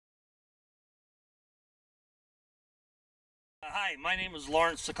Hi, my name is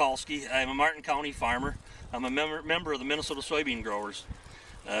Lawrence Sokolsky. I'm a Martin County farmer. I'm a member of the Minnesota Soybean Growers.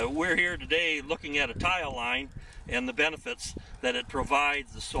 We're here today looking at a tile line and the benefits that it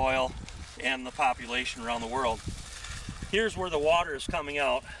provides the soil and the population around the world. Here's where the water is coming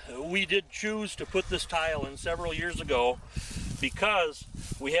out. We did choose to put this tile in several years ago because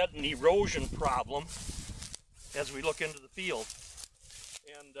we had an erosion problem as we look into the field.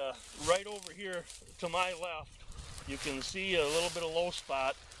 And right over here to my left, you can see a little bit of low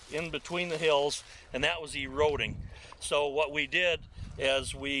spot in between the hills, and that was eroding. So what we did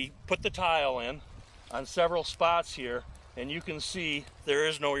is we put the tile in on several spots here, and you can see there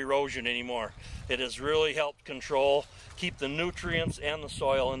is no erosion anymore. It has really helped keep the nutrients and the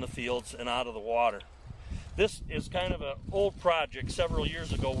soil in the fields and out of the water. This is kind of an old project. Several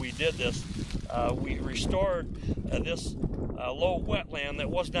years ago we did this. We restored this low wetland that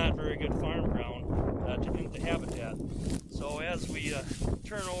was not very good farm ground into habitat. So as we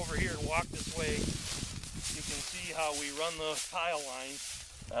turn over here and walk this way, you can see how we run the tile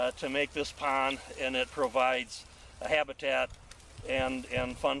line to make this pond, and it provides a habitat and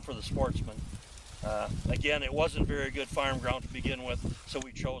fun for the sportsman. Again, it wasn't very good farm ground to begin with, so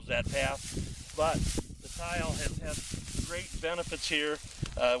we chose that path. But the tile has had great benefits here.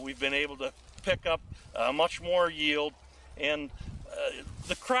 We've been able to pick up much more yield, and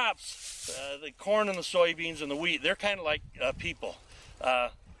the crops, the corn and the soybeans and the wheat, they're kind of like people.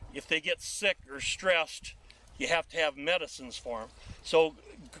 If they get sick or stressed, you have to have medicines for them. So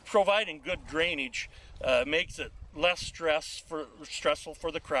providing good drainage makes it less stressful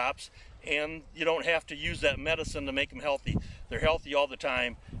for the crops, and you don't have to use that medicine to make them healthy. They're healthy all the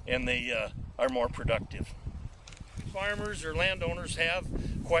time, and they are more productive. Farmers or landowners have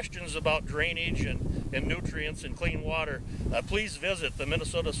questions about drainage and nutrients and clean water, please visit the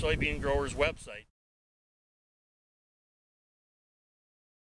Minnesota Soybean Growers website.